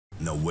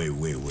No, wait.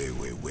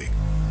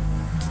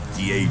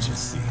 The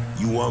agency.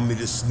 You want me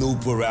to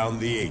snoop around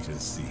the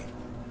agency?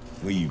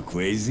 Were you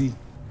crazy?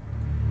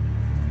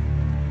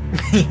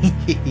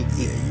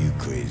 Yeah, you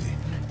crazy.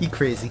 He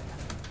crazy.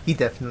 He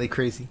definitely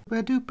crazy.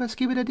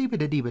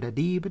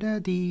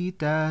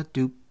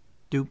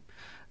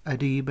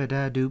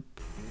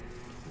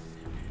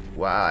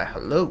 Why,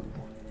 hello,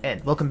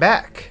 and welcome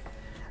back.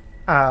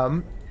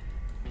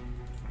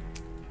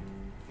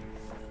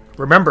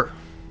 Remember,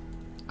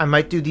 I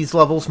might do these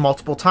levels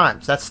multiple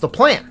times. That's the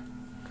plan.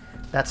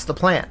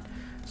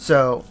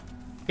 So,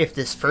 if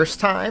this first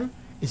time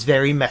is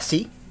very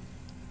messy,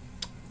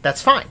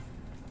 that's fine.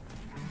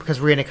 Because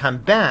we're going to come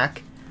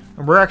back,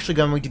 and we're actually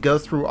going to go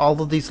through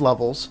all of these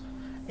levels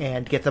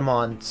and get them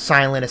on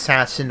Silent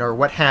Assassin or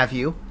what have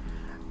you.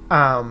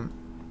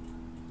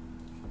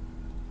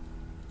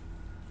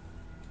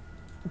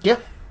 Yeah,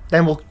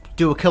 then we'll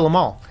do a kill 'em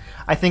all.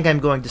 I think I'm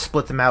going to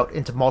split them out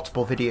into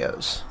multiple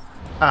videos.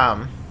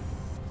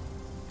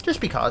 Just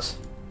because.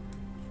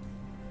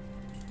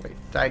 Wait,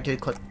 I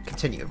did click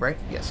continue, right?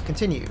 Yes,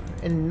 continue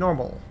in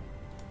normal.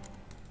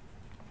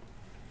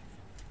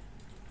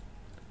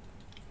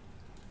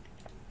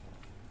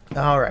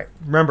 Alright,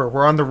 remember,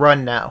 we're on the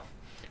run now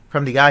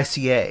from the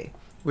ICA,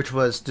 which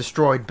was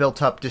destroyed,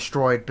 built up,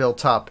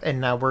 and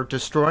now we're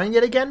destroying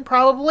it again,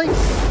 probably?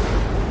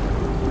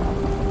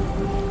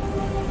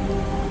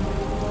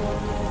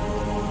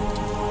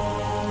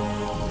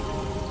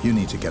 You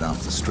need to get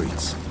off the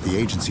streets. The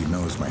agency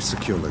knows my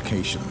secure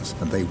locations,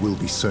 and they will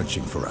be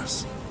searching for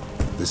us.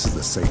 This is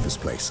the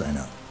safest place I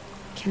know.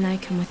 Can I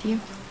come with you?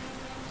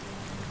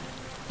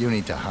 You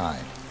need to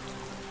hide,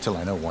 till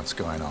I know what's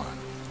going on.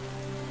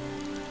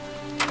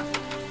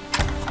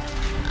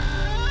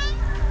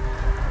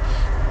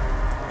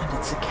 And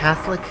it's a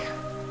Catholic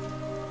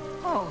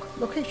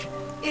location.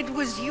 It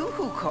was you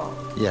who called.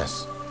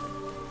 Yes.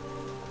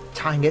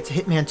 Tying it to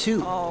Hitman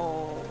 2.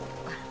 Oh,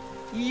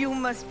 you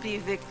must be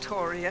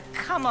Victoria.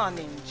 Come on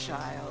in,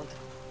 child.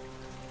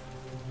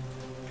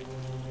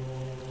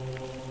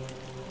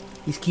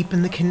 He's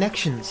keeping the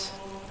connections.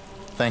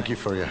 Thank you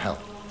for your help.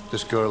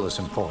 This girl is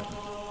important.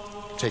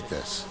 Take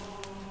this.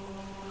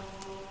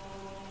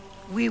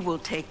 We will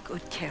take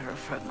good care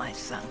of her, my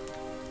son.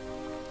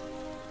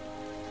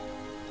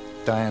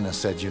 Diana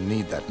said you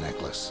need that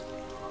necklace.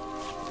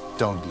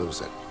 Don't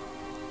lose it.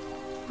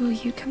 Will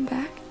you come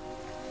back?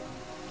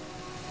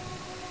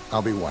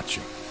 I'll be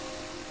watching.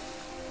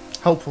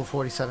 Helpful,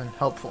 47.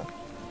 Helpful.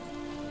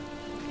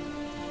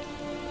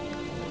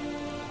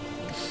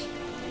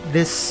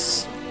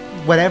 This,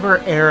 whatever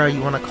era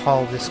you want to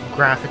call this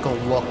graphical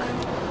look,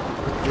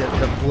 with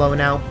the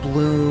blown out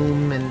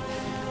bloom, and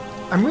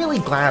I'm really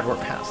glad we're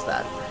past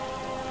that.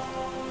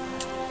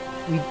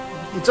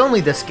 It's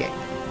only this game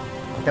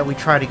that we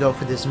try to go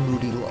for this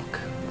moody look.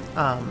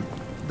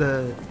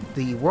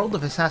 The World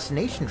of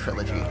Assassination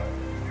trilogy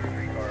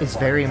is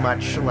very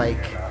much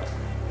like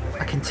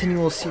a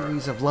continual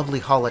series of lovely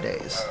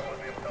holidays.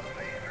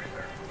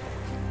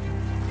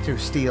 To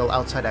steal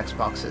Outside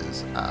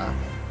Xbox's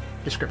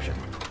description.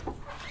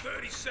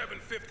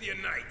 $37.50 a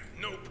night,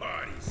 no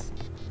parties.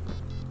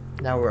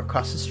 Now we're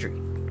across the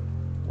street,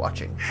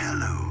 watching.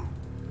 Hello.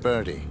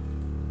 Birdie,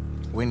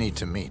 we need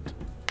to meet.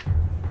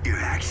 Your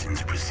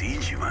actions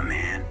precede you, my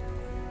man.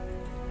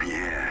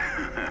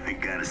 Yeah, I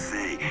gotta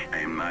say,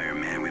 I admire a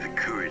man with the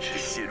courage to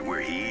shit where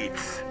he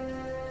eats.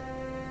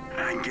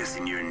 I'm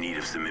guessing you're in need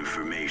of some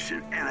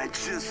information, and I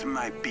just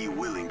might be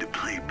willing to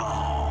play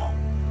ball.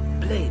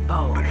 Play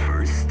ball. But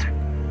first,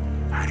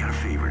 I got a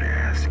favor to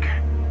ask.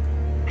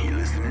 You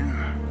listening?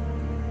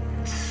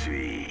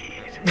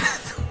 Sweet.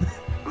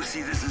 Well,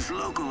 see, this is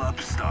local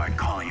upstart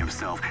calling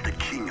himself the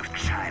King of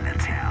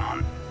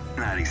Chinatown.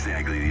 Not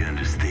exactly the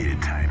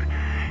understated type.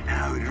 And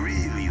I would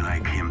really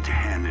like him to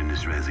hand in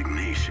his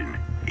resignation,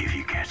 if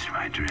you catch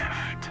my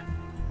drift.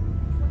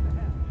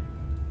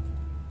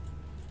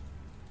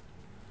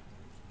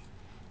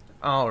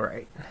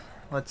 Alright,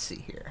 let's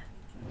see here.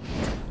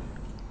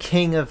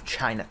 King of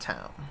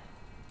Chinatown.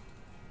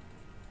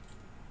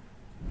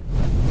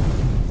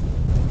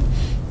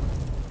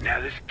 Now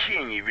this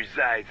king, he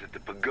resides at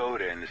the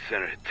pagoda in the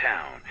center of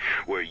town,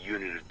 where a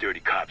unit of dirty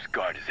cops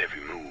guard his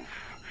every move.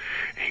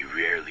 And he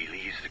rarely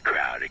leaves the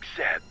crowd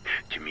except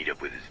to meet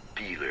up with his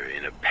dealer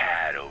in a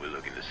pad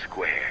overlooking the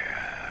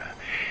square.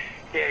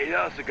 Yeah, he's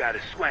also got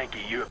a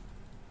swanky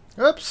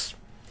Oops.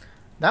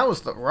 That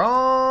was the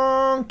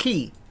wrong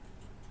key.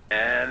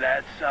 And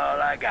that's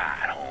all I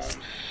got, Holmes.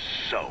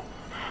 So,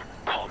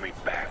 call me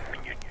back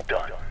when you're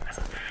done.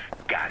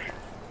 Got it.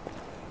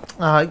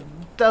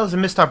 That was a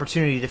missed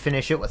opportunity to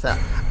finish it with that.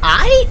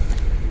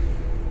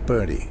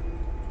 Birdie,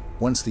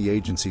 once the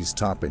agency's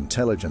top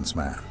intelligence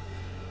man,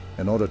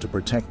 in order to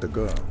protect the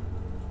girl.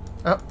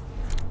 Oh.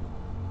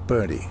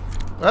 Birdie.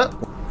 Oh.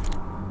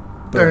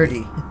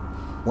 Birdie.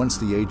 Once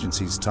the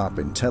agency's top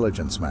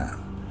intelligence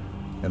man,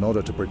 in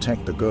order to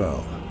protect the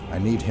girl, I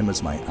need him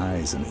as my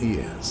eyes and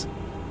ears.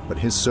 But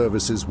his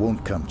services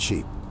won't come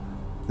cheap.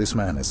 This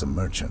man is a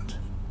merchant.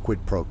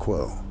 Quid pro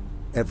quo.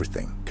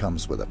 Everything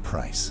comes with a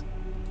price.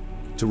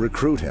 To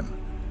recruit him,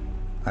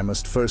 I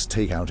must first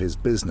take out his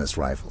business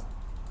rival.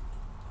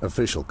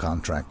 Official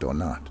contract or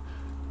not,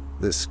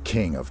 this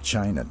king of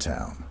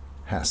Chinatown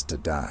has to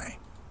die.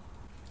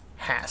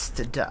 Has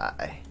to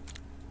die.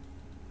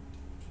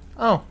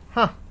 Oh,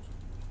 huh.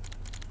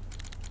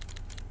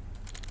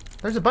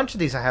 There's a bunch of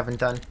these I haven't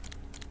done.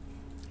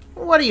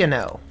 What do you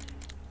know?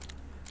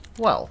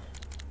 Well.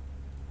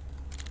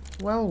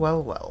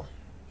 Well.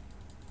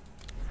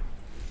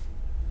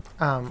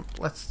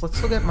 Let's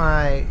look at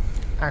my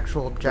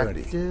actual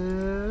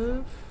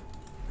objective.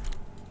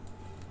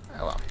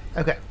 Oh well.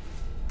 Okay.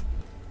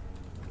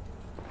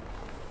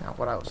 Now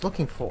what I was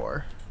looking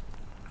for,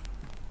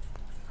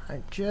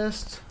 I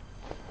just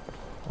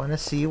want to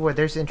see where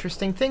there's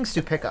interesting things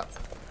to pick up.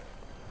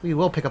 We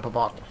will pick up a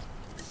bottle.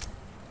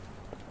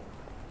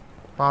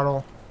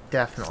 Bottle,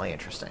 definitely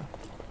interesting.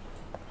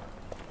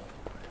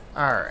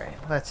 Alright,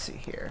 let's see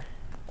here.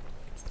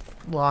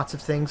 Lots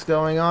of things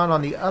going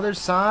on the other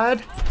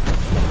side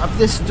of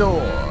this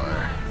door.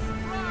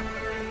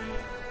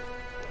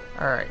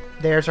 Alright,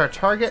 there's our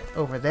target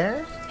over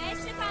there.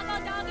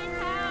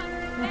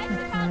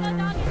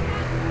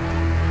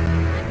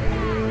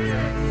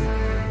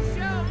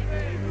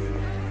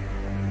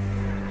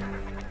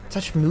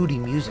 Such moody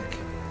music.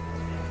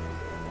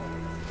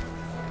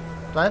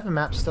 Do I have a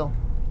map still?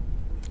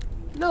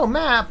 No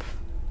map!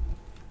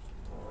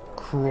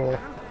 Cruel.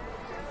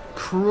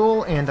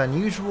 Cruel and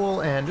unusual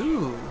and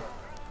ooh.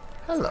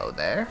 Hello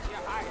there.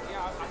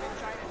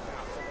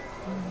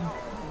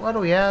 What do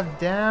we have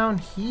down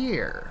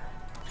here?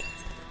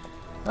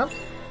 Oh.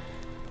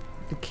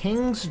 The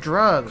king's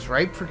drugs,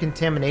 ripe for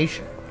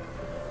contamination.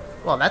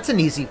 Well, that's an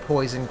easy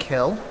poison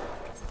kill.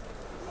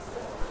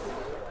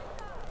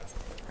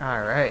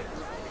 Alright.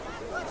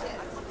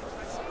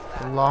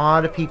 A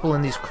lot of people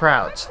in these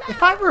crowds.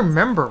 If I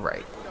remember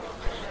right,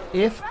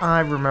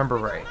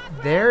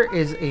 there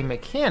is a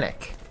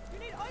mechanic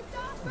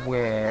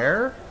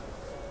where...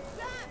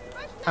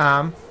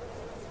 Oh,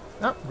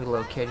 we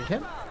located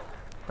him.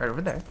 Right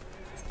over there.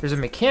 There's a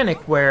mechanic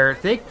where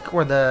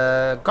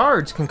the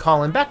guards can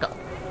call in backup.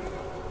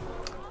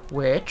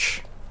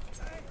 Which,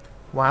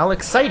 while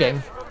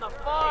exciting,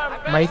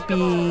 might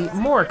be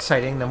more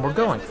exciting than we're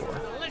going for.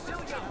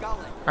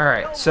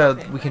 Alright, so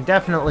we can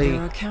definitely...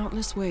 There are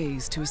countless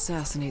ways to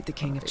assassinate the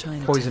King of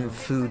Chinatown. Poison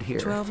food here.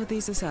 12 of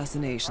these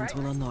assassinations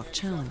will unlock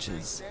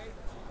challenges.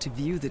 To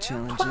view the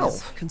challenges,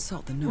 12.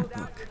 consult the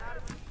notebook.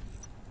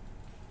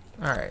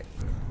 Alright.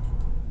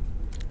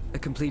 A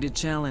completed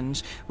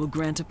challenge will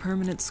grant a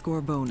permanent score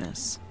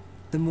bonus.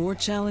 The more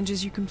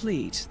challenges you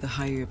complete, the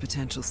higher your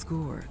potential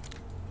score.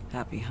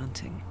 Happy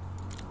hunting.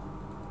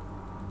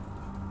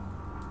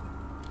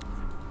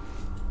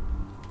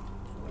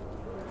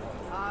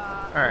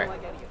 Alright.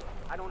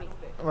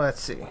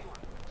 Let's see.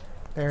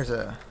 There's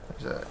a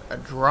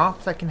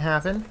drop that can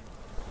happen.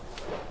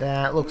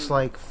 That looks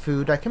like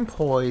food I can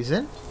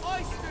poison.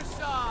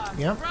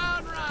 Yep.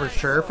 For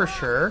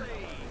sure.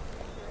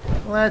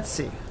 Let's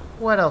see.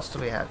 What else do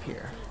we have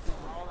here?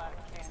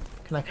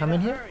 Can I come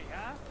in here?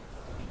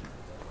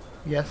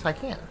 Yes, I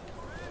can.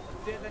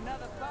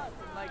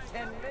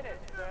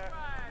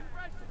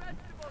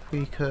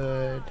 We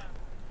could...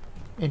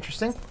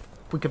 Interesting.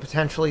 We could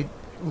potentially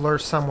lure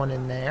someone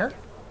in there.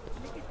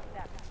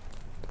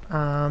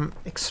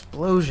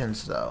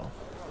 Explosions, though.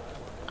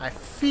 I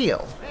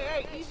feel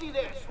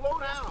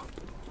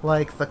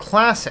like the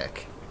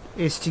classic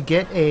is to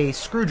get a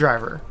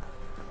screwdriver,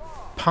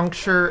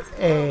 puncture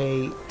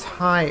a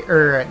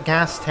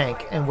gas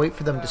tank, and wait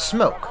for them to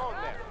smoke.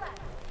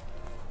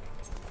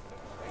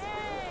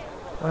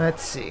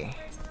 Let's see.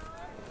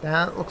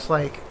 That looks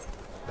like...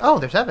 Oh,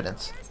 there's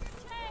evidence.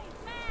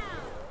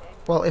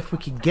 Well, if we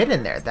could get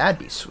in there, that'd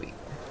be sweet.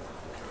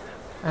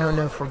 I don't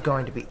know if we're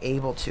going to be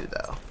able to,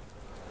 though.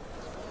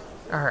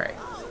 Alright.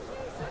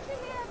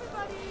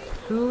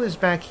 Who is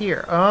back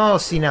here? Oh,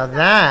 see, now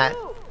that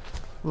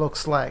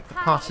looks like the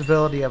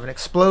possibility of an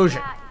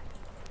explosion.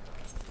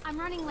 I'm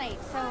running late,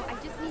 so I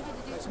just need you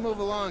to do... Let's move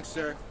along,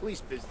 sir.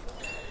 Police business.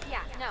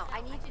 Yeah, no,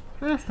 I need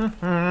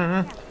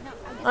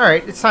you...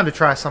 Alright, it's time to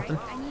try something.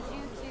 I need you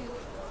to... You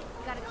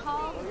gotta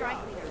call the dry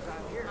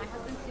cleaner. My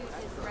husband's suit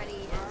is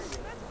ready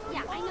and...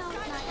 Yeah, I know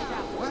it's not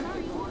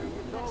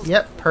your job.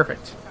 Yep,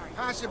 perfect.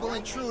 Possible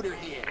intruder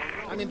here.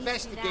 I'm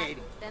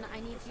investigating. Then I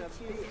need you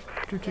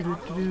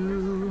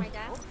to... My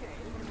desk.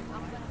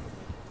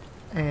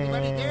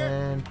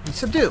 And we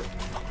subdue.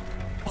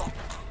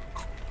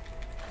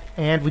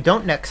 And we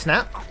don't neck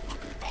snap.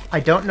 I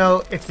don't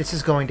know if this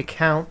is going to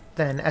count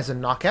then as a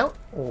knockout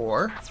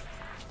or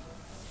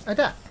a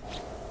death.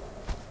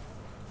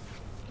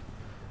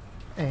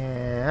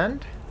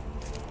 And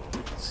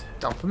let's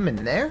dump him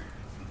in there.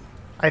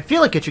 I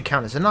feel like it should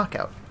count as a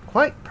knockout,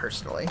 quite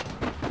personally.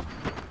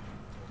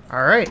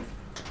 Alright.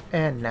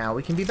 And now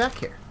we can be back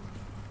here.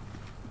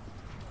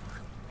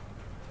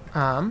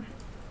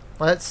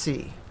 Let's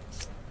see.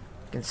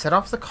 We can set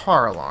off the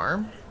car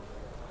alarm.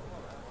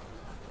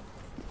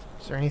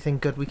 Is there anything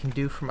good we can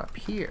do from up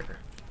here?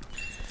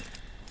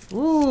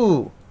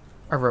 Ooh!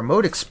 A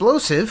remote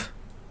explosive?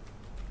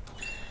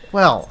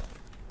 Well.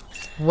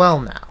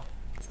 Well now.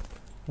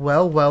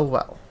 Well, well,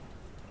 well.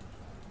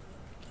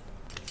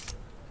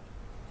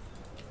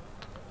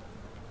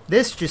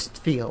 This just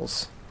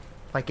feels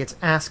like it's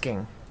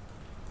asking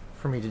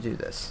for me to do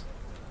this.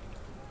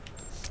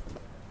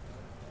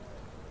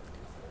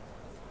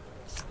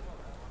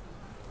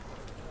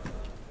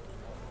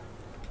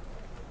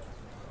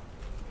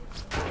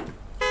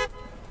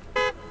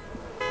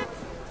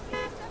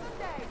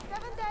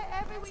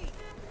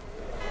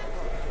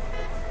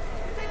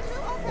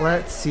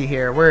 Let's see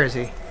here. Where is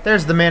he?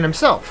 There's the man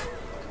himself.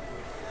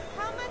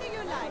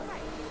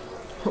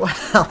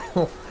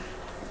 Well,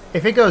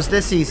 if it goes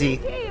this easy,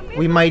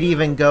 we might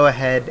even go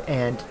ahead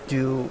and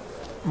do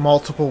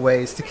multiple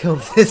ways to kill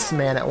this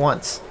man at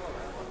once.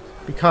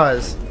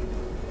 Because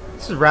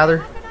this is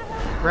rather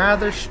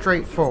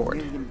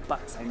straightforward.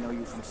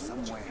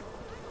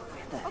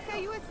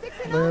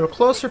 A little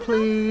closer,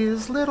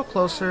 please. Little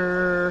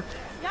closer.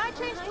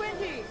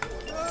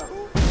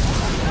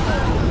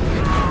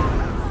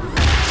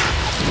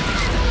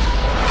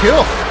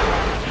 Cool.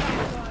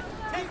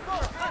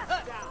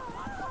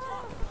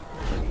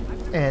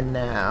 And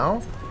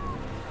now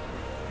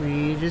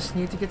we just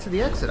need to get to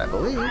the exit, I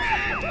believe.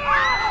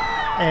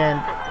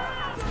 And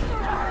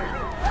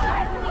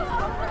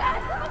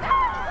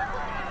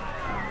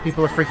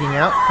people are freaking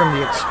out from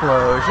the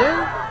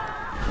explosion.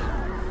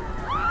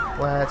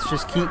 Let's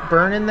just keep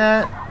burning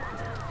that.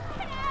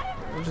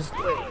 We'll just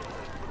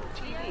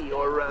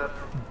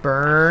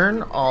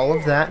burn all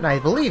of that, and I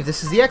believe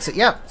this is the exit.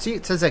 Yep, see,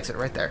 it says exit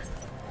right there.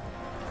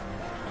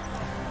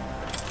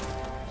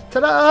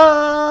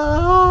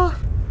 Ta-da!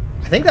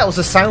 I think that was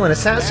a silent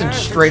assassin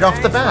straight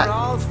off the bat.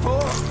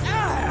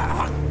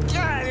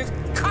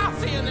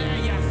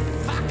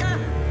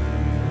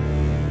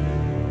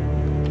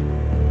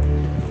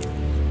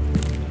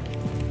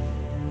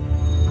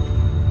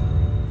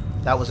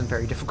 That wasn't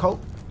very difficult.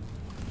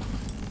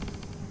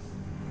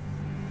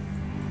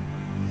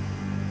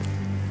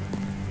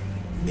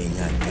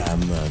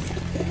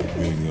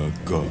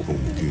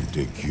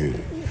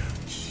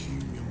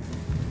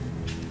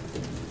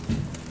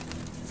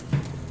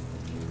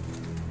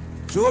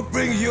 So what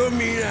brings your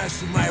mean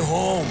ass to my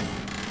home?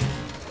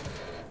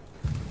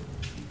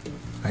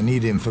 I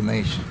need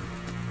information.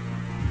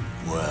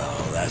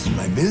 Well, that's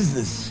my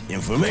business.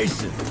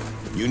 Information.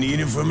 You need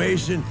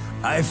information,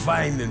 I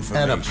find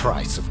information. At a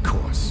price, of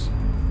course.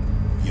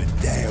 You're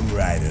damn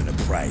right at a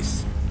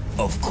price.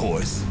 Of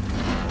course.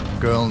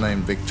 Girl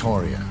named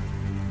Victoria.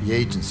 The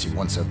agency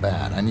wants her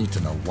bad. I need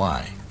to know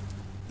why.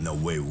 No,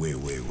 wait.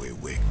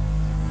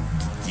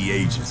 The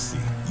agency.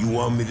 You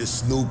want me to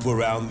snoop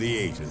around the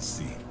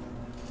agency?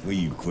 Were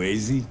you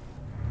crazy?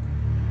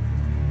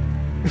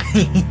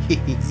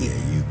 Yeah,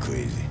 you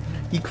crazy.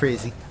 He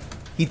crazy.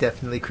 He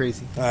definitely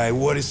crazy. Alright,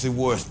 what is it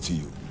worth to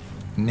you?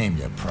 Name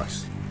your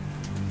price.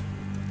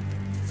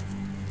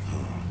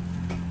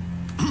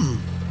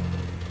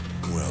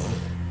 Well...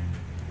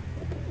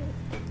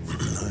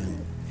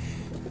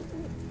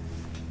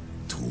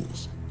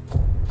 tools.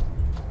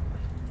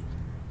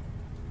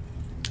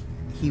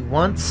 He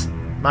wants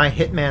my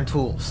Hitman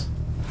tools.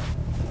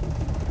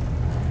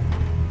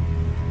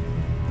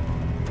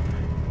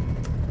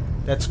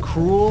 That's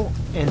cruel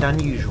and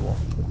unusual.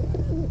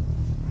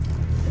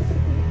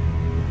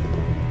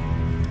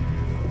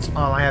 That's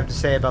all I have to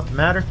say about the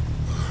matter.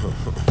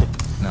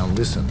 Now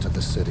listen to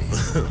the city.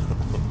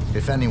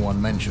 If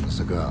anyone mentions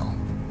the girl,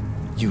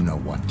 you know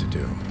what to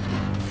do.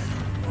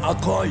 I'll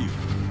call you.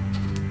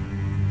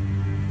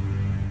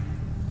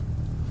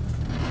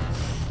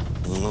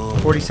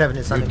 47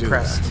 is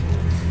unimpressed.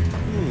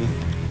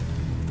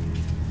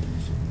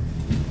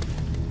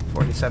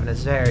 47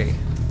 is very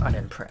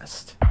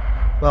unimpressed.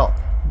 Well,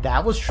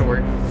 that was short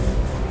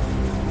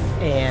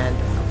and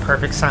a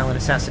perfect silent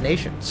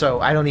assassination, so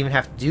I don't even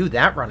have to do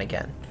that run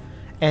again.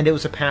 And it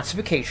was a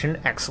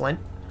pacification, excellent.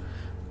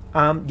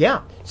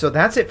 Yeah, so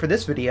that's it for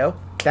this video.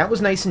 That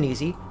was nice and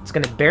easy. It's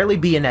going to barely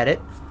be an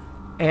edit,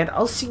 and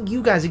I'll see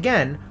you guys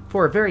again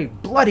for a very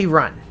bloody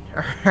run.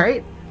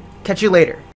 Alright? Catch you later.